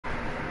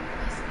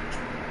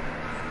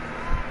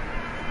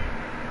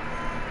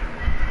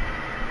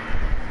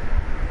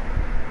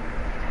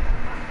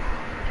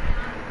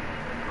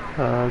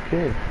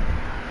Okay.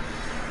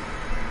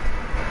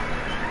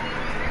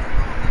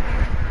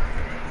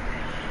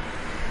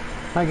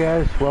 Hi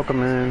guys,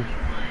 welcome in.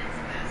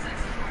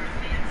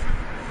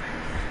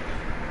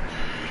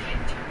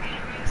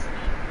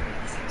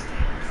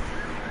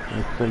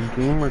 It's a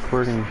game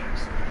recording.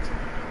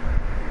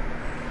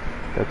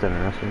 That's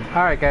interesting.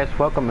 Alright guys,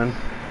 welcome in.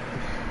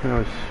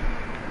 I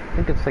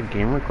think it's a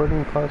game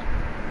recording class.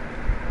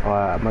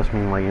 Oh, it must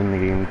mean like in the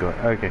game.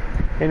 Okay.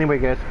 Anyway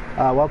guys,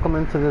 welcome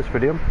into this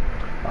video.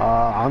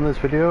 On this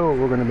video,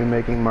 we're going to be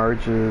making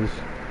Marge's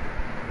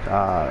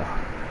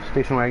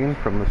station wagon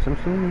from the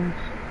Simpsons.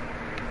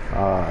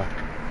 As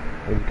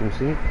you can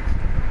see,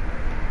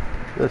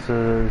 this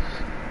is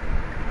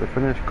the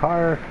finished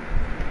car.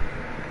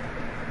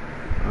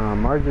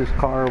 Marge's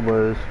car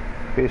was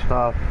based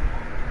off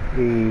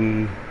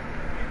a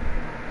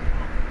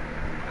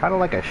kind of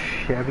like a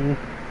Chevy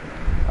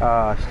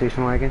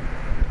station wagon,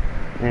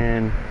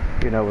 and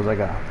you know, it was like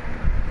a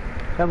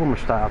had a little more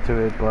style to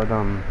it, but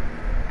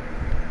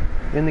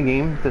in the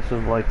game this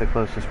is like the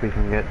closest we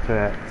can get to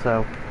that.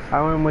 So I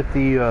went with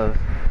the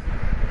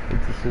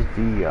this is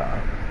the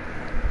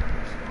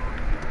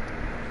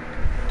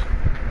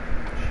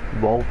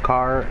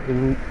Volcar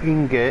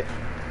ingot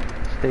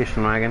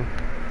station wagon.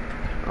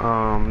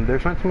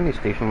 There's not too many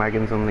station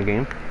wagons in the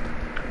game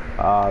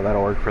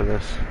that'll work for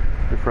this.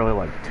 There's really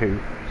like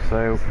two.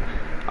 So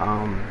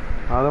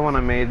the other one I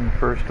made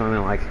first, and I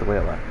didn't like the way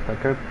it looked.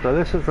 Okay, so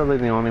this is really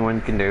the only one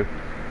you can do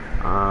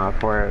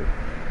for it.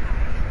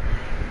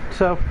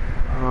 So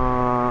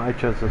I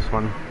chose this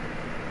one.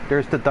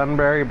 There's the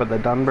Dunbury, but the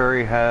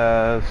Dunbury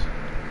has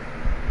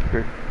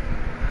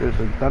there's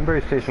a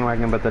Dunbury station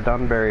wagon, but the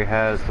Dunbury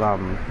has the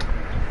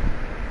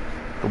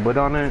wood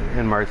on it,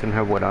 and Marge didn't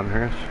have wood on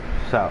hers.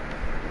 So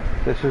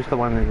this is the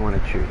one that you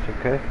want to choose,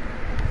 okay?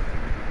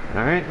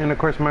 Alright, and of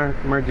course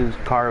Marge's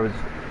car was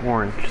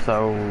orange,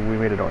 so we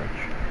made it orange.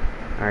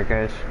 Alright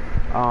guys,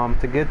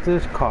 to get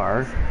this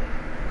car,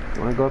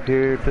 you want to go up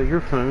here to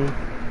your phone,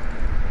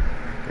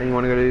 and you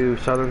want to go to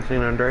Southern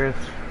San Andreas.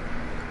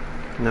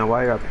 Now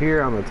while you're up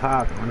here on the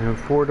top, you want to have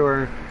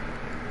 4-door,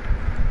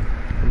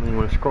 and then you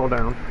want to scroll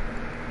down.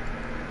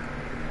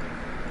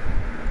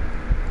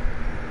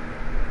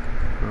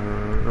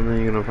 And then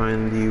you're going to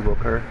find the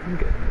Volcar.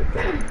 Okay, right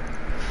there.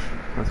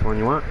 That's the one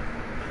you want.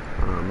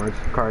 Marge's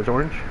car is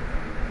orange.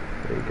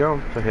 There you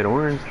go. So hit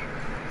orange,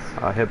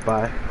 hit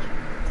buy,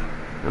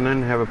 and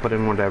then have it put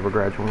in whatever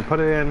garage you want to put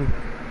it in,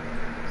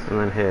 and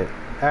then hit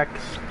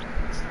X.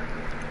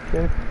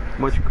 Okay.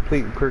 Once you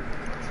complete your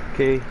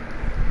key,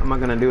 I'm not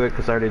gonna do it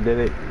because I already did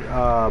it,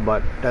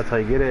 but that's how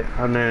you get it.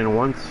 And then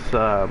once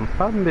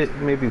probably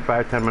maybe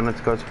 5-10 minutes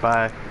goes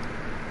by,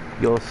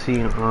 you'll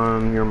see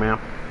on your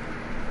map,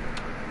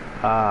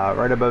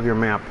 right above your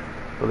map,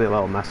 there'll be a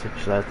little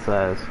message that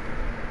says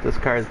this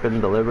car has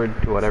been delivered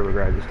to whatever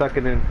garage you stuck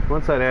it in.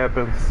 Once that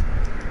happens,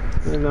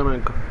 you're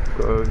gonna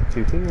go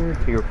to here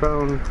to your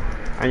phone,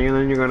 and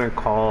then you're gonna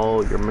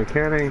call your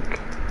mechanic,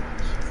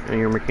 and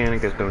your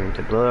mechanic is going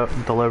to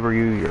deliver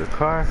you your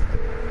car.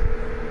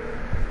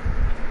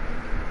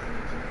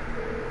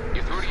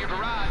 You're through to your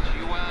garage.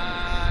 You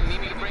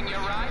need me to bring you a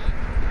ride?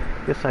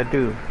 Yes, I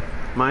do.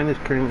 Mine is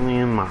currently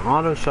in my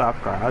auto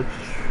shop garage.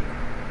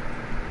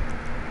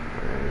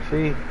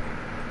 See,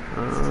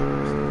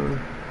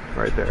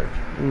 right there.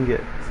 You can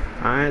get.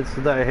 Alright,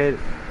 so that I hit,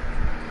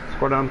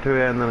 scroll down to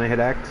it, and then I hit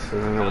X,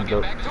 and then it would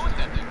go.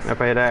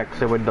 If I hit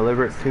X, it would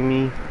deliver it to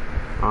me.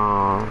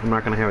 I'm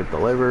not gonna have it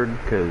delivered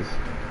because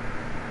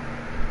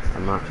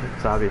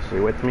it's obviously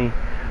with me.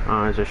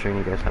 I was just showing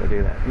you guys how to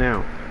do that.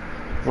 Now,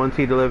 once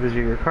he delivers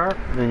you your car,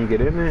 then you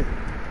get in it,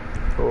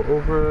 go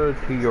over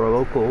to your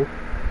local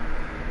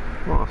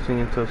Los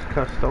Santos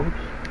Customs,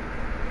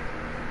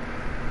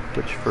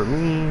 which for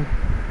me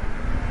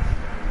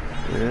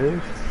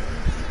is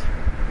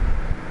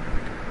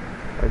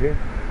right here,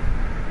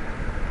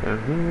 down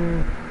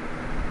here.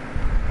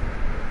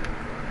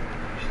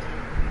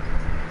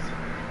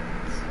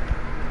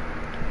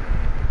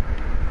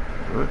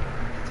 All right.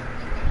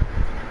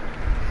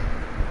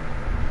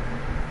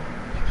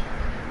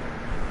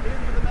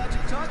 Into the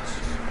magic touch.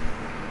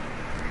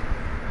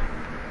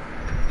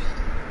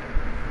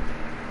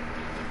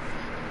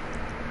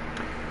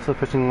 So the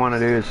first thing we want to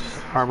do is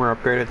armor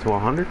upgrade it to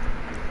 100.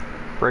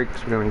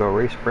 Brakes, we're going to go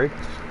race brakes.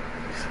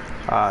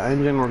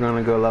 Engine, we're going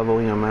to go level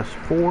EMS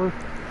 4.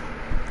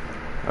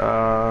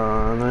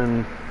 And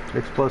then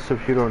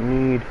explosives you don't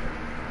need.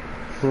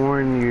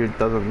 Horn, it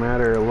doesn't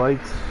matter.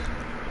 Lights,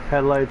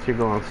 headlights, you're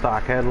going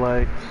stock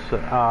headlights.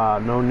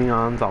 No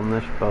neons on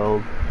this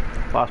build.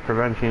 Loss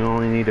prevention you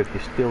only need if you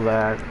steal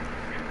that.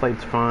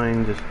 Plate's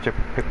fine, just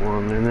pick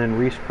one. And then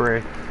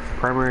respray.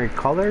 Primary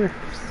color,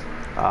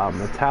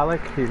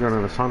 metallic, you're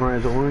going to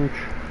sunrise orange.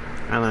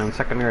 And then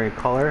secondary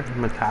color,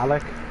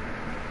 metallic,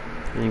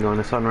 and you go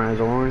into sunrise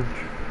orange,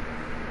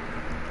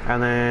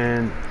 and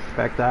then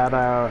back that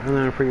out. And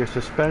then for your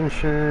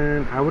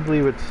suspension, I would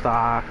leave it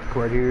stock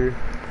right here.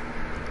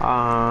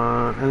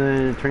 And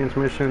then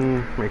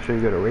transmission, make sure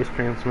you go to race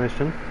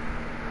transmission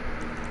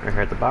right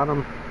here at the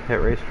bottom,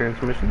 hit race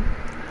transmission.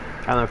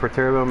 And then for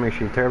turbo, make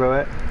sure you turbo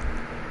it.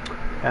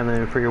 And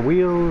then for your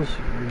wheels,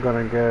 you're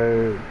gonna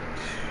go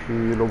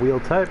to the wheel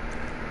type,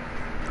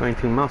 going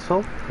to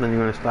muscle, then you're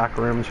gonna stock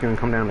rims, you're gonna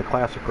come down to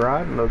classic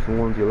rod, and those are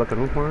the ones you're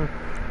looking for.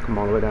 Come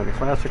all the way down to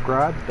classic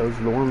rod, those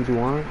are the ones you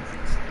want.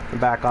 And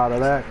back out of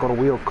that, go to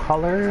wheel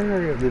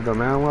color, do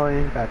them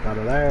alloy, back out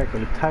of that, go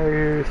to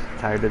tires,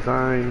 tire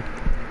design.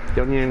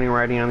 Don't need any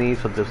writing on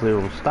these, so just leave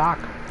them stock.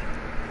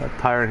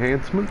 Tire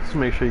enhancements,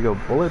 make sure you go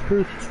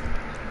bulletproof.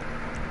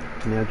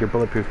 And you have your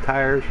bulletproof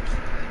tires.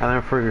 And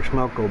then for your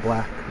smoke, go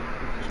black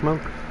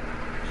smoke.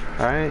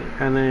 Alright,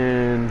 and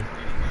then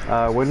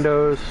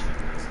windows.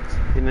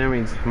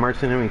 Marge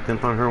didn't have any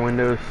tint on her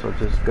windows, so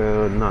just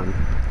go none.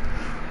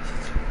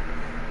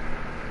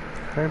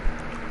 Okay.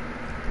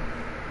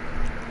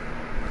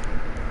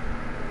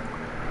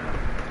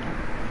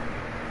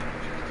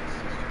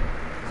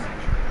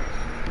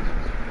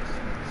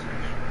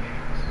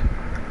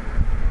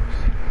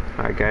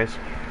 Alright guys,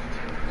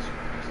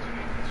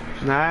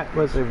 that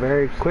was a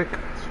very quick,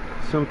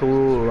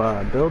 simple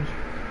build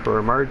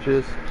for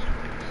Marge's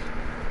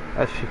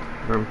SUV,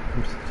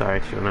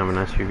 sorry, she don't have an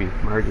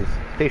SUV, Marge's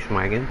station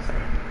wagon. Sorry,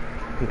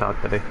 I can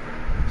talk today.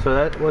 So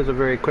that was a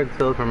very quick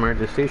build for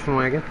Marge's station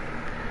wagon.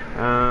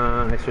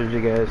 I showed you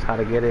guys how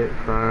to get it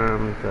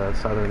from the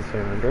southern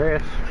San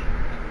Andreas,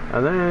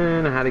 and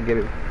then how to get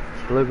it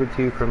delivered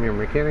to you from your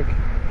mechanic,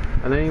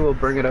 and then you will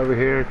bring it over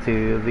here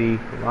to the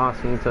Los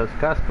Santos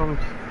Customs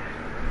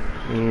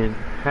and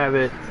have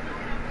it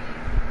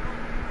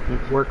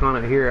work on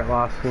it here at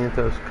Los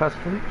Santos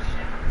Customs.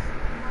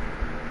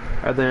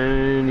 And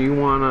then you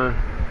want to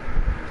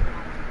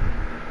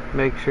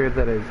make sure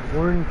that it's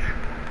orange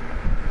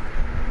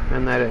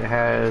and that it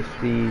has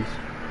these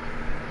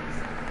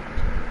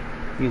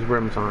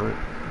rims on it,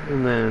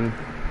 and then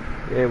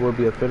it will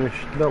be a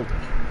finished build.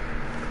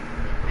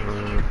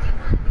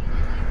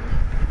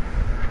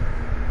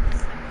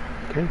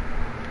 Okay.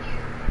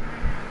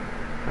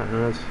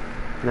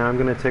 Now I'm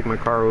going to take my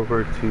car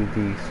over to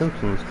the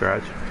Simpsons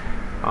garage,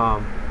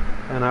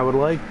 and I would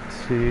like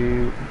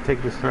to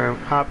take this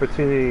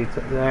opportunity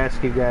to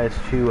ask you guys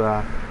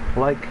to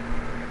like,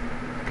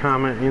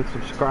 comment, and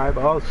subscribe.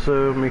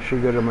 Also, make sure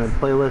you go to my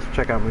playlist,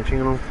 check out my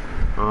channel.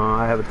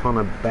 I have a ton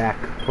of back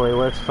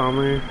playlists on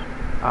there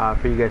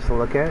for you guys to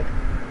look at.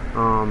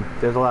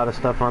 There's a lot of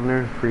stuff on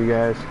there for you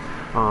guys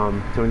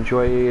to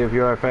enjoy. If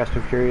you're a Fast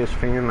and Furious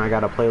fan, I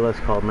got a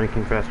playlist called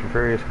Making Fast and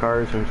Furious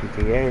Cars in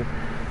GTA.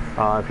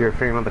 If you're a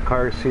fan of the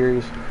Cars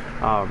series,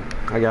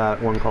 I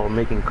got one called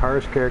Making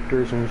Cars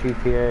Characters in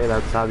GTA.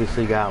 That's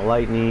obviously got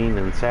Lightning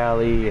and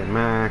Sally and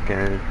Mac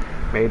and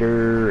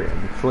Mater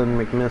and Flynn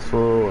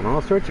McMissile and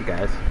all sorts of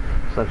guys.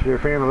 So if you're a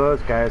fan of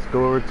those guys,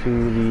 go over to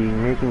the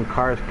Making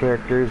Cars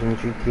Characters in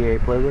GTA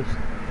playlist.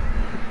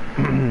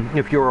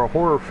 If you're a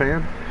horror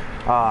fan,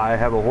 I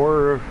have a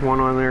horror one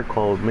on there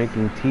called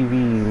Making TV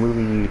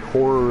Movie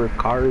Horror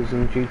Cars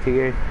in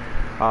GTA.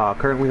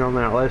 Currently on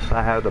that list,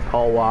 I have the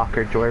Paul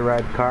Walker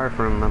Joyride car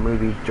from the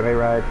movie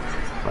Joyride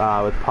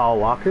with Paul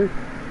Walker.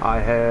 I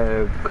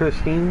have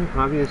Christine,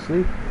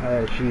 obviously.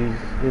 She's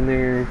in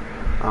there.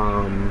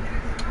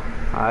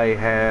 I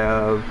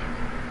have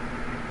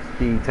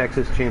the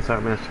Texas Chainsaw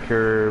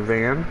Massacre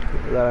van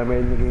that I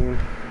made in the game.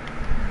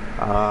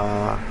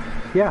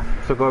 Yeah,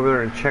 so go over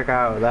there and check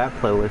out that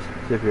playlist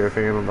if you're a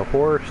fan of the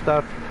horror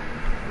stuff.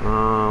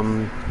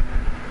 And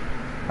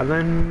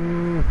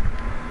then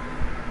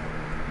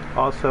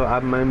also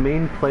my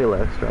main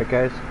playlist, right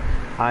guys,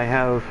 I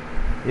have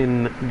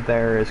in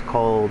there is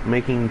called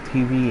Making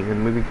TV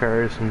and Movie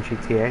Cars in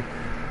GTA.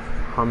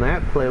 On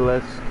that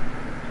playlist,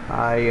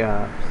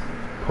 I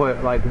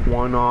put like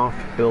one-off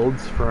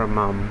builds from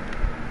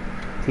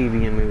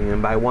TV and movie,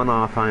 and by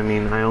one-off I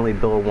mean I only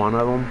build one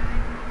of them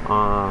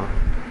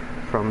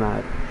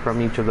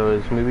from each of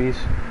those movies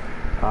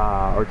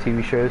or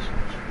TV shows.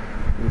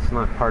 It's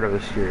not part of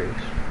a series.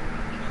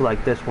 So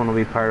like this one will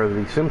be part of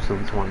the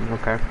Simpsons one.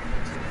 Okay.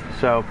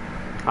 So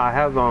I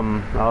have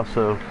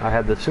I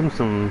have the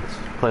Simpsons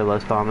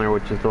playlist on there,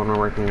 which is the one we're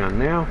working on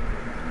now.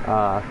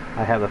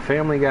 I have a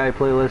Family Guy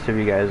playlist. If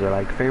you guys are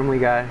like Family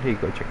Guy, you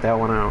go check that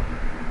one out.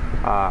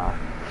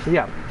 So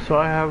yeah, so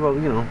I have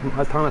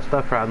a ton of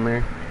stuff on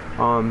there.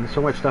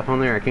 So much stuff on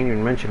there I can't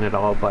even mention it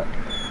all, but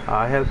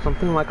I have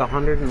something like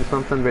 100 and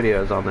something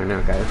videos on there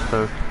now, guys.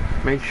 So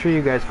make sure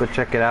you guys go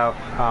check it out.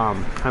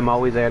 I'm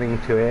always adding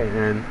to it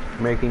and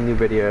making new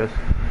videos,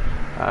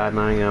 and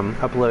I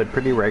upload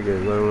pretty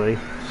regularly.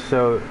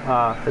 So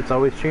it's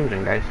always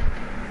changing, guys.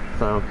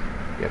 So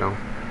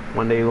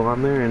one day you go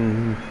on there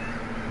and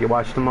you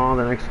watch them all.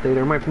 The next day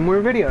there might be more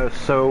videos.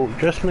 So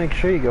just make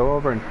sure you go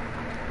over and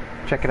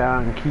check it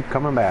out and keep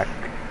coming back,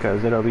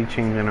 because it'll be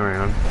changing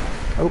around.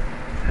 Oh,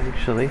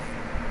 actually,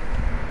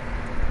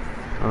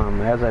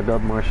 as I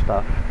build more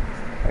stuff,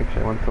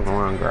 actually I went to the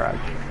wrong garage.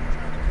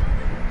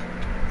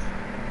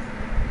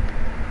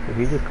 Did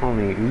he just call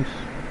me Oos?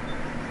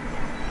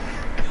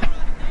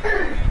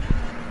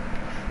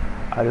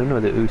 I don't know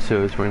the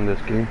Usos were in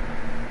this game.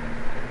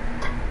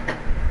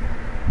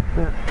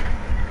 Yeah.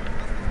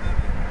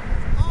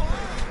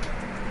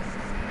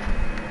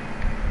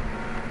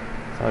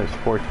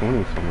 it's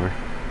 420 somewhere.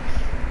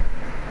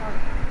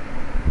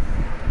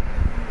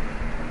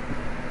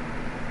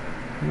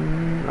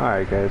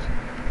 Alright guys,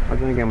 I'm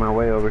gonna get my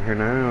way over here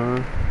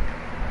now.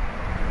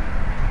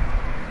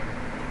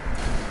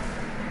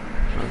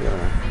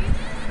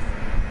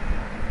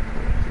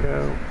 Let's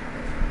go.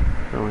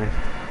 Anyway,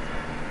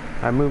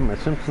 I moved my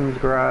Simpsons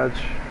garage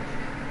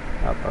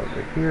up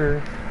over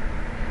here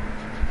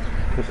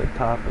to the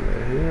top of the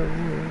hill.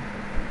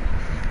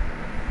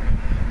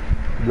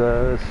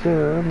 The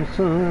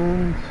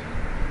Simpsons.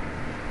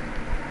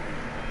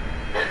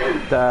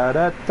 Da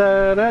da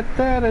da da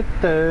da da da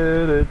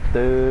da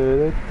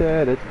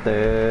da da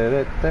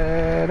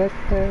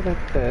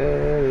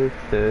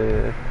da.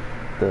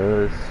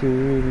 The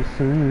Simpsons.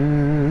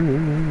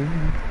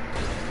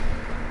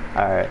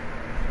 Alright.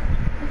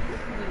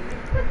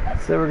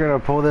 So we're gonna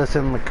pull this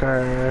in the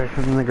car,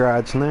 in the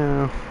garage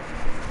now.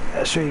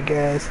 I'll show you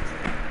guys.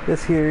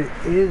 This here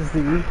is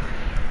the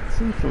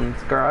Simpsons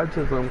garage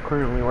as I'm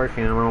currently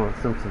working on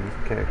with Simpsons.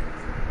 Okay.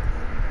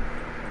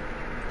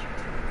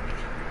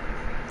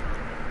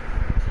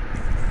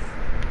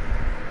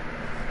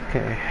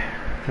 Okay,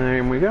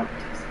 there we go.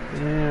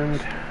 And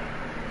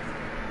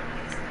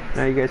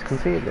now you guys can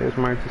see it. There's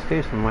Marge's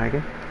station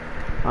wagon.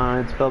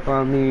 It's built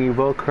on the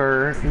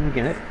Volker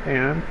unit,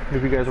 and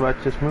if you guys watch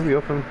this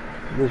video from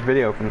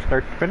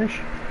start to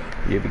finish,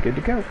 you'll be good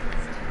to go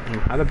on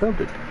how to build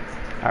it.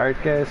 Alright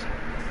guys,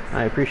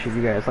 I appreciate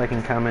you guys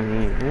liking,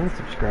 commenting, and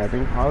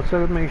subscribing.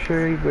 Also make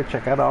sure you go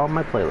check out all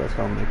my playlists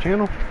on my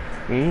channel,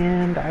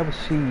 and I will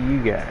see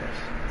you guys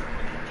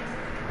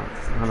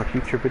on a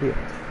future video.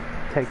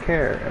 Take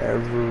care,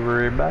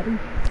 everybody.